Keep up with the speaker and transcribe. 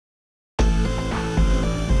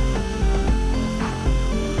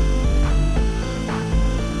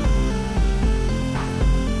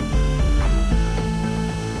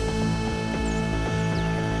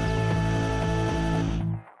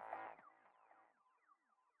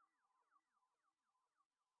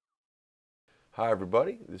Hi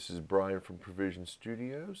everybody, this is Brian from Provision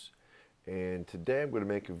Studios, and today I'm going to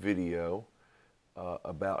make a video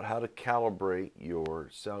about how to calibrate your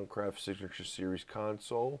Soundcraft Signature Series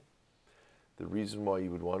console. The reason why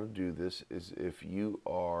you would want to do this is if you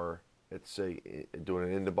are, let's say, doing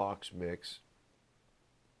an in-the-box mix,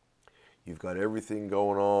 you've got everything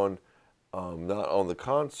going on, not on the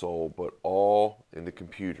console, but all in the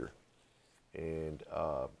computer. And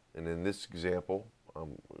in this example,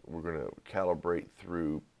 we're going to calibrate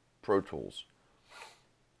through Pro Tools.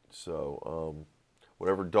 So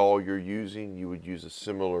whatever DAW you're using, you would use a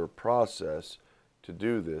similar process to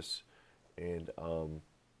do this. And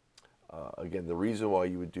again, the reason why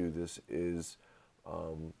you would do this is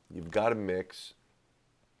you've got a mix.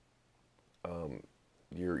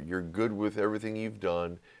 You're good with everything you've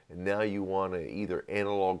done, and now you want to either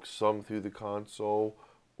analog some through the console,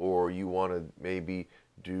 or you want to maybe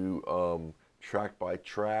do track by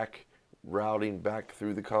track routing back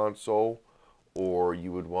through the console, or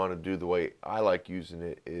you would want to do the way I like using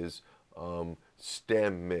it is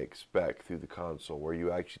stem mix back through the console, where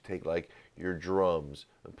you actually take like your drums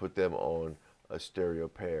and put them on a stereo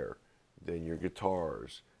pair, then your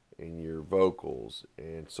guitars and your vocals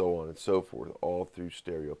and so on and so forth, all through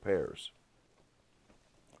stereo pairs.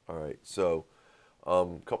 Alright, so a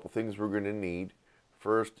couple things we're going to need.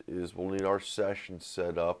 First is we'll need our session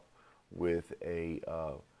set up with a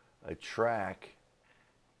track,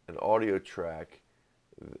 an audio track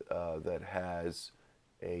that has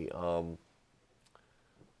a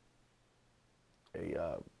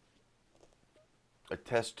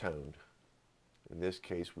test tone. In this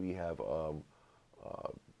case, we have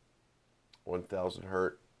 1000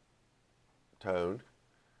 hertz tone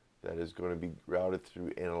that is going to be routed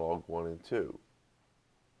through analog 1 and 2.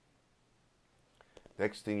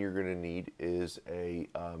 Next thing you're going to need is a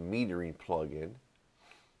metering plug-in.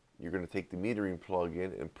 You're going to take the metering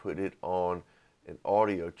plug-in and put it on an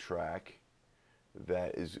audio track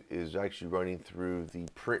that is actually running through the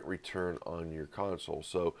print return on your console.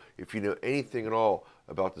 So if you know anything at all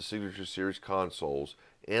about the Signature Series consoles,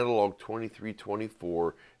 analog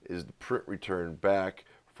 2324 is the print return back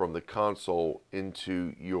from the console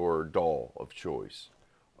into your DAW of choice.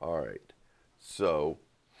 Alright, so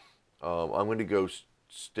I'm going to go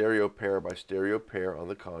stereo pair by stereo pair on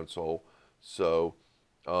the console. So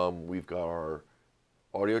we've got our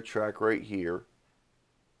audio track right here,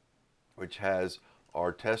 which has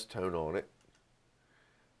our test tone on it.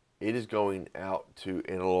 It is going out to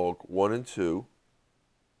analog 1 and 2,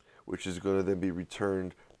 which is going to then be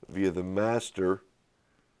returned via the master,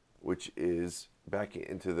 which is back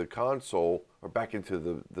into the console, or back into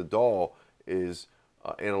the DAW, is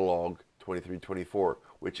analog 2324,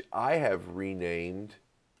 which I have renamed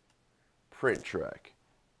print track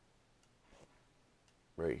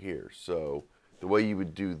right here. So the way you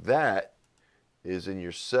would do that is in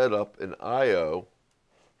your setup and IO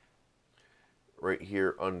right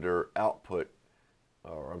here under output,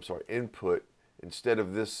 or I'm sorry, input. Instead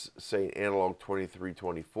of this saying analog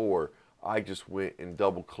 2324, I just went and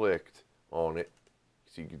double clicked on it.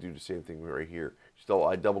 So you could do the same thing right here. Still,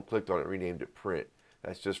 I double clicked on it, renamed it print.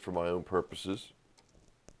 That's just for my own purposes.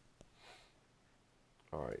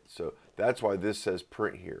 Alright, so that's why this says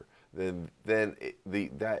print here. Then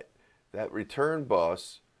that return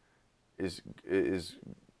bus is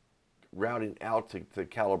routing out to the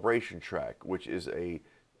calibration track, which is a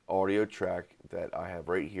audio track that I have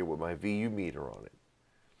right here with my VU meter on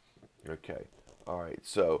it. Okay, alright,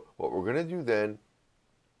 so what we're going to do then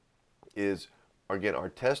is, again, our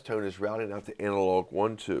test tone is routing out to analog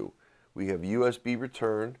 1, 2. We have USB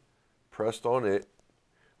return pressed on it,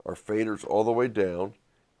 our faders all the way down,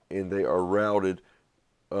 and they are routed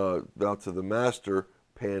out to the master,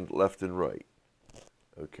 panned left and right.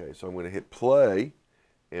 Okay, so I'm going to hit play,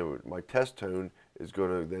 and my test tone is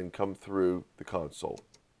going to then come through the console.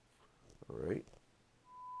 All right.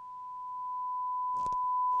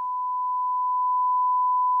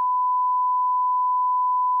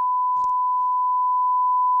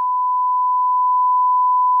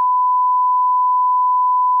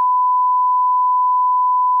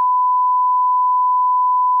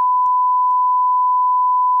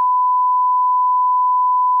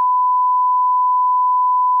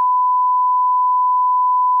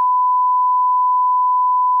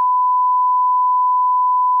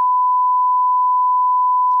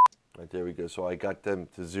 Right, there we go. So I got them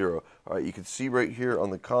to 0. All right, you can see right here on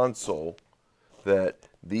the console that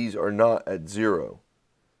these are not at 0.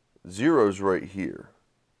 0's right here.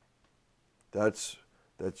 That's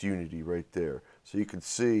unity right there. So you can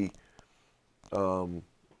see,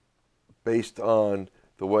 based on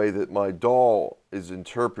the way that my DAW is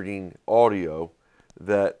interpreting audio,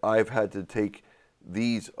 that I've had to take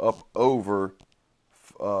these up over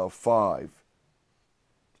 5.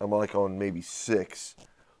 I'm like on maybe 6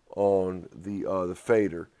 on the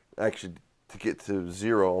fader, actually, to get to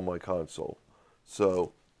 0 on my console.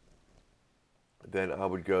 So then I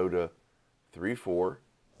would go to 3/4,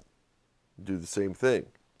 do the same thing.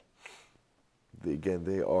 Again,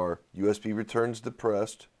 they are USB returns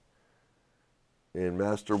depressed and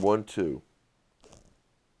master 1/2.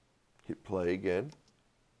 Hit play again.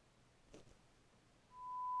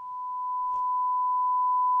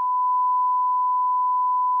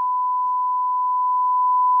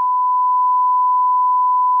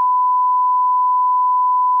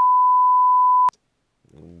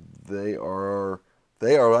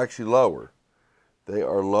 They are actually lower. They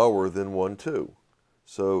are lower than 1/2.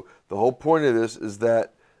 So the whole point of this is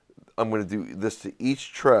that I'm going to do this to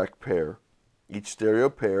each track pair, each stereo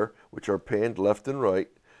pair, which are panned left and right.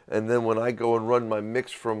 And then when I go and run my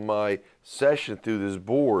mix from my session through this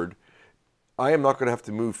board, I am not going to have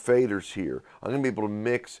to move faders here. I'm going to be able to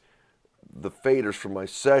mix the faders from my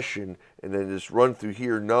session and then just run through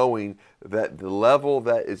here, knowing that the level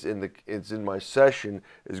that is in my session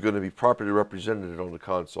is going to be properly represented on the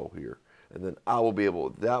console here. And then I will be able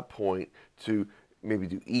at that point to maybe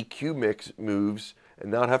do EQ mix moves and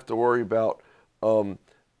not have to worry about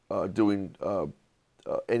doing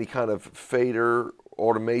any kind of fader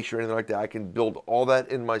automation or anything like that. I can build all that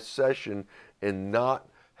in my session and not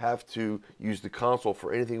have to use the console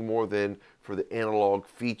for anything more than for the analog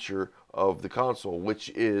feature of the console, which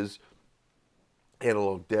is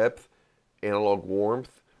analog depth, analog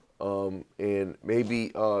warmth, and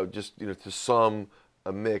maybe just to sum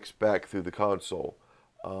a mix back through the console.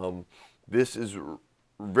 This is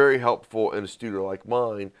very helpful in a studio like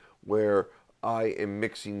mine, where I am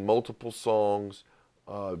mixing multiple songs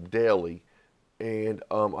daily, and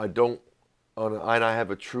and I have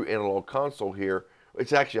a true analog console here.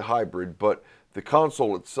 It's actually a hybrid, but the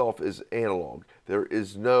console itself is analog. There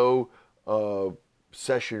is no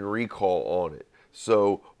session recall on it.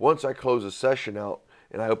 So once I close a session out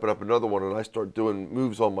and I open up another one and I start doing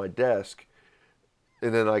moves on my desk,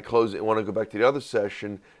 and then I close it and want to go back to the other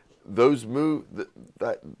session, those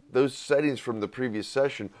settings from the previous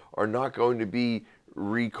session are not going to be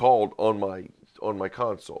recalled on my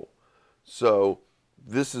console. So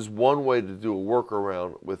this is one way to do a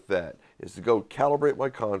workaround with that, is to go calibrate my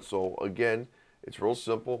console. Again, it's real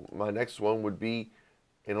simple. My next one would be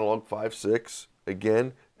analog 5/6.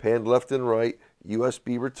 Again, panned left and right,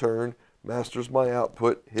 USB return, masters my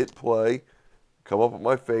output, hit play, come up with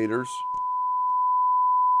my faders.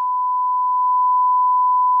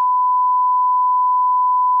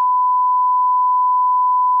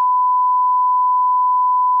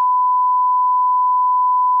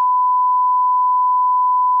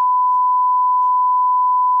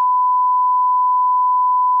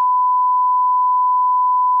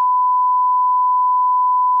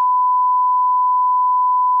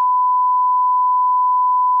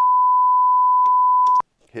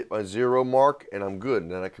 Hit my 0 mark, and I'm good.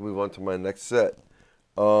 And then I can move on to my next set.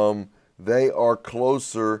 They are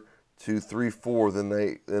closer to 3/4 than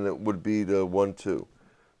it would be to 1/2.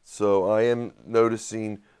 So I am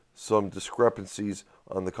noticing some discrepancies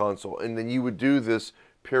on the console. And then you would do this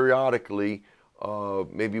periodically,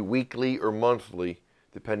 maybe weekly or monthly,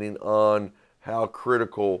 depending on how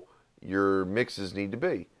critical your mixes need to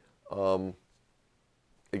be.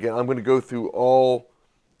 Again, I'm going to go through all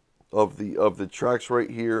of the tracks right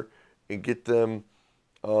here and get them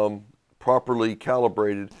properly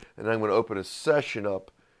calibrated, and I'm going to open a session up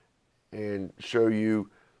and show you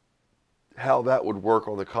how that would work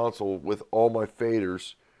on the console with all my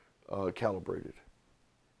faders calibrated.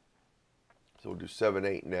 So we'll do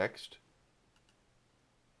 7/8 next.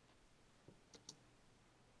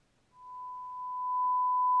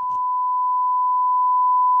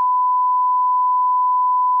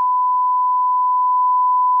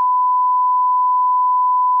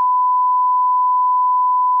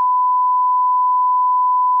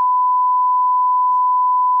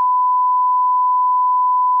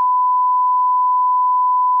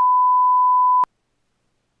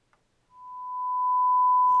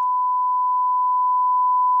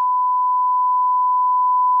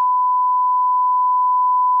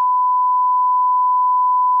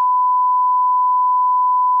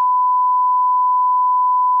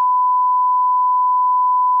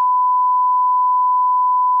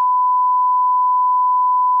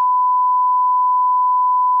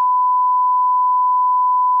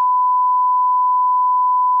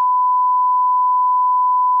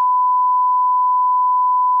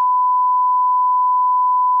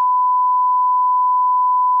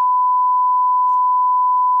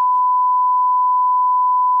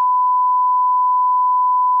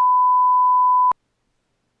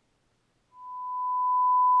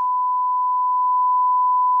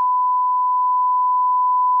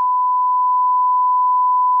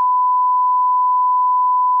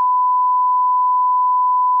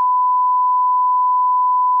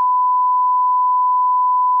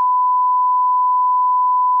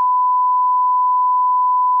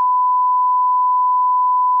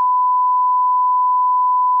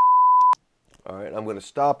 going to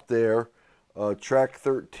stop there. Track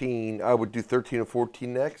 13, I would do 13 and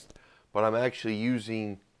 14 next, but I'm actually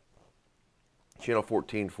using channel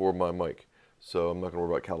 14 for my mic, so I'm not going to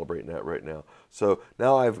worry about calibrating that right now. So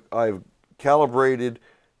now I've calibrated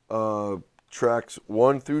tracks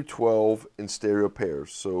 1 through 12 in stereo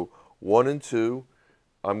pairs. So 1 and 2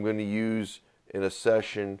 I'm going to use in a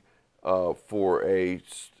session for a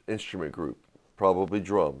instrument group, probably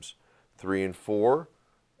drums. 3 and 4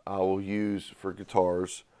 I will use for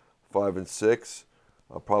guitars. 5 and 6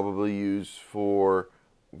 I'll probably use for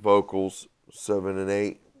vocals. 7 and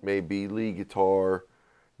 8 maybe lead guitar.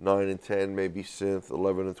 9 and 10 maybe synth.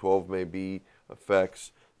 11 and 12 maybe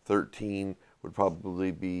effects. 13 would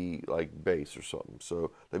probably be like bass or something.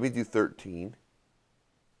 So let me do 13.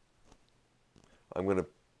 I'm going to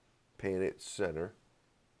pan it center.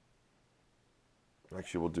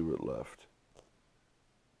 Actually, we'll do it left.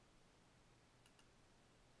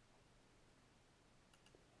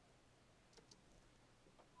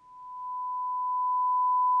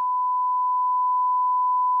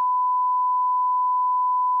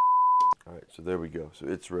 All right, so there we go. So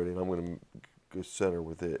it's ready, and I'm going to go center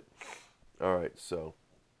with it. All right, so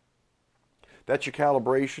that's your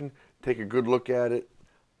calibration. Take a good look at it.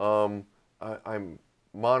 I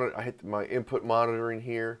hit my input monitoring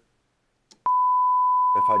here.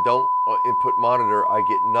 If I don't input monitor, I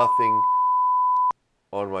get nothing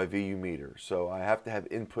on my VU meter. So I have to have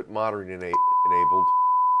input monitoring enabled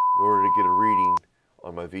in order to get a reading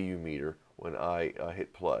on my VU meter when I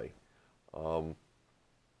hit play.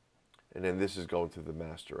 And then this is going to the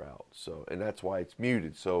master out. So, and that's why it's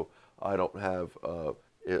muted. So I don't have a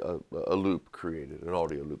loop created, an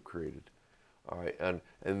audio loop created. All right, and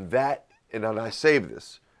then I save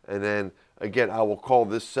this, and then again I will call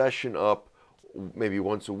this session up maybe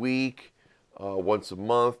once a week, once a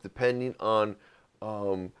month, depending on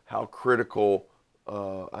how critical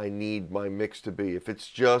I need my mix to be. If it's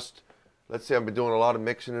just, let's say I've been doing a lot of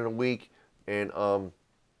mixing in a week, and none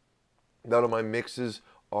of my mixes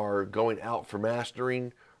are going out for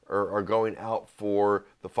mastering or are going out for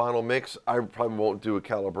the final mix, I probably won't do a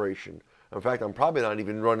calibration. In fact, I'm probably not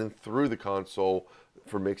even running through the console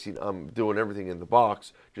for mixing. I'm doing everything in the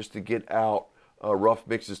box just to get out rough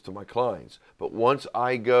mixes to my clients. But once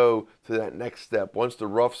I go to that next step, once the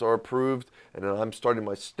roughs are approved and then I'm starting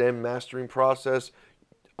my stem mastering process,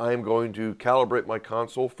 I'm going to calibrate my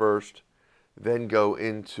console first, then go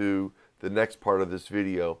into the next part of this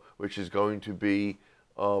video, which is going to be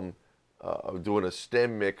doing a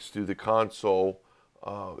stem mix through the console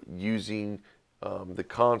using the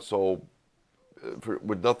console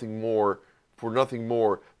for nothing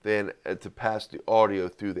more than to pass the audio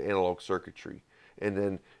through the analog circuitry, and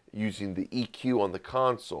then using the EQ on the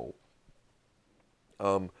console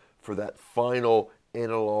for that final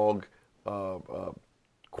analog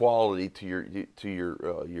quality to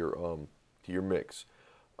your mix.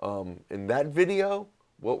 In that video,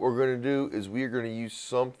 what we're going to do is we are going to use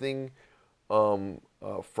something from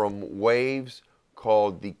Waves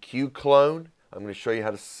called the Q clone. I'm going to show you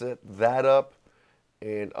how to set that up,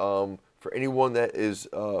 and for anyone that is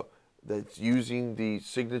that's using the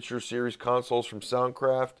Signature Series consoles from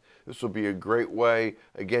Soundcraft, this will be a great way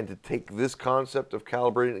again to take this concept of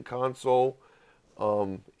calibrating a console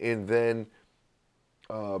and then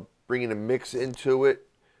bringing a mix into it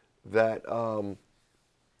that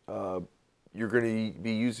you're going to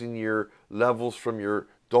be using your levels from your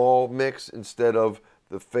DAW mix instead of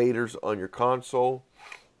the faders on your console.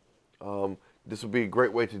 This will be a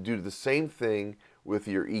great way to do the same thing with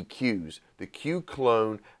your EQs. The Q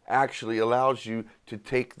clone actually allows you to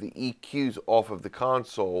take the EQs off of the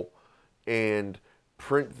console and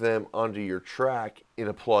print them onto your track in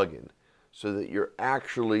a plugin, so that you're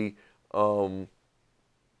actually you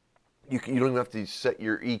don't even have to set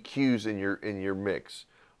your EQs in your mix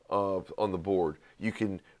on the board. You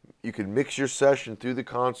can mix your session through the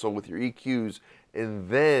console with your EQs and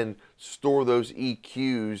then store those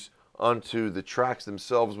EQs onto the tracks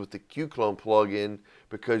themselves with the Q clone plugin,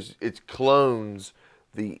 because it clones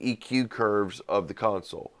the EQ curves of the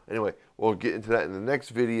console. Anyway, we'll get into that in the next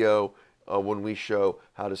video when we show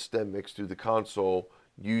how to stem mix through the console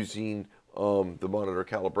using the monitor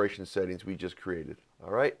calibration settings we just created.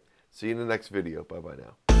 All right, see you in the next video. Bye bye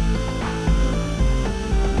now.